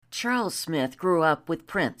Charles Smith grew up with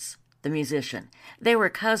Prince, the musician. They were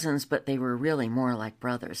cousins, but they were really more like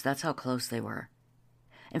brothers. That's how close they were.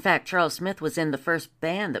 In fact, Charles Smith was in the first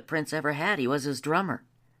band that Prince ever had. He was his drummer.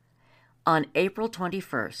 On April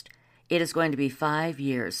 21st, it is going to be 5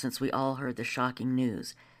 years since we all heard the shocking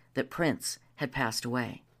news that Prince had passed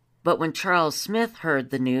away. But when Charles Smith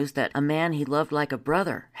heard the news that a man he loved like a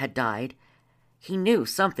brother had died, he knew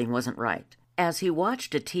something wasn't right. As he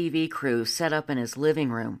watched a TV crew set up in his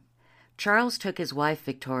living room, Charles took his wife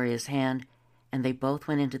Victoria's hand, and they both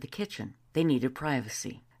went into the kitchen. They needed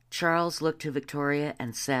privacy. Charles looked to Victoria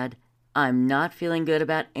and said, "I'm not feeling good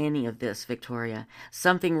about any of this, Victoria.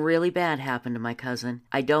 Something really bad happened to my cousin.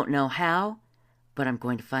 I don't know how, but I'm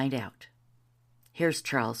going to find out." Here's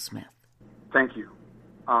Charles Smith. Thank you.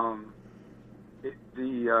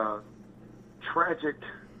 The tragic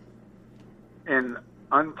and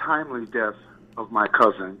untimely death of my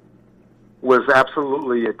cousin was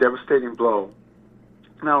absolutely a devastating blow,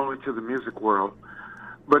 not only to the music world,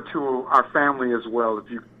 but to our family as well.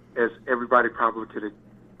 As everybody probably could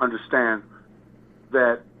understand,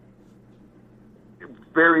 that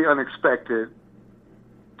very unexpected,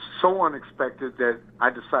 so unexpected that I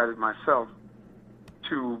decided myself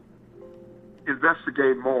to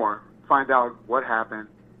investigate more, find out what happened,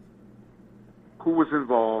 who was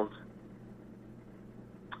involved,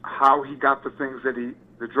 how he got the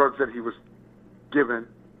drugs that he was given,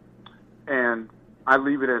 and I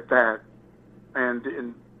leave it at that. And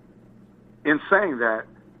in saying that,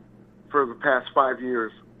 for the past 5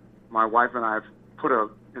 years, my wife and I have put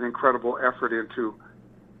an incredible effort into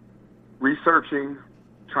researching,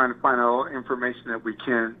 trying to find out all the information that we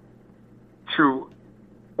can, true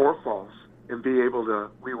or false, and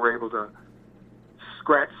we were able to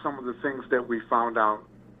scratch some of the things that we found out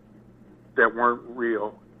that weren't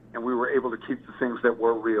real, and we were able to keep the things that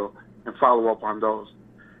were real and follow up on those.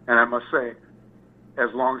 And I must say,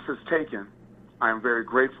 as long as it's taken, I am very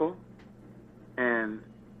grateful, and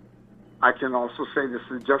I can also say this: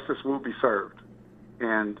 justice will be served,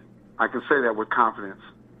 and I can say that with confidence.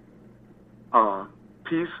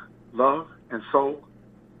 Peace, love, and soul.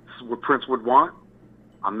 This is what Prince would want.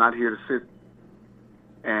 I'm not here to sit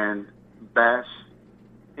and bash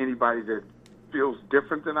anybody that feels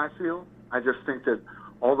different than I feel. I just think that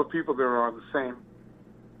all the people that are on the same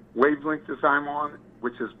wavelength as I'm on,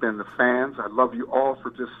 which has been the fans, I love you all for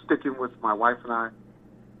just sticking with my wife and I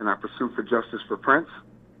in our pursuit for justice for Prince.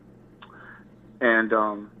 And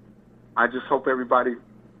I just hope everybody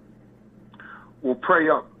will pray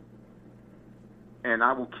up, and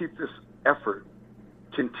I will keep this effort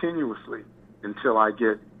continuously until I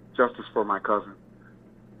get justice for my cousin.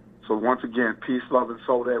 So once again, peace, love, and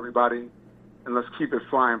soul to everybody, and let's keep it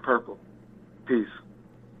flying purple. Peace.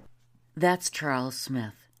 That's Charles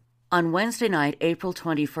Smith. On Wednesday night, April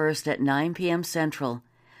 21st at 9 p.m. Central,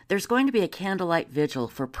 there's going to be a candlelight vigil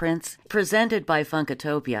for Prince presented by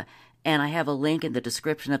Funkatopia, and I have a link in the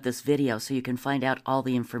description of this video so you can find out all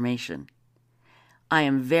the information. I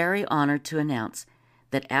am very honored to announce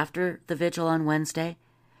that after the vigil on Wednesday,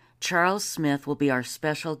 Charles Smith will be our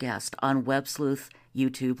special guest on Web Sleuth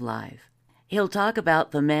YouTube Live. He'll talk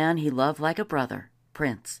about the man he loved like a brother,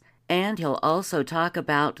 Prince, and he'll also talk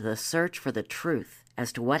about the search for the truth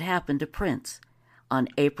as to what happened to Prince on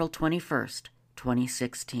April 21st,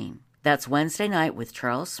 2016. That's Wednesday night with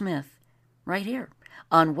Charles Smith, right here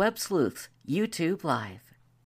on Web Sleuth YouTube Live.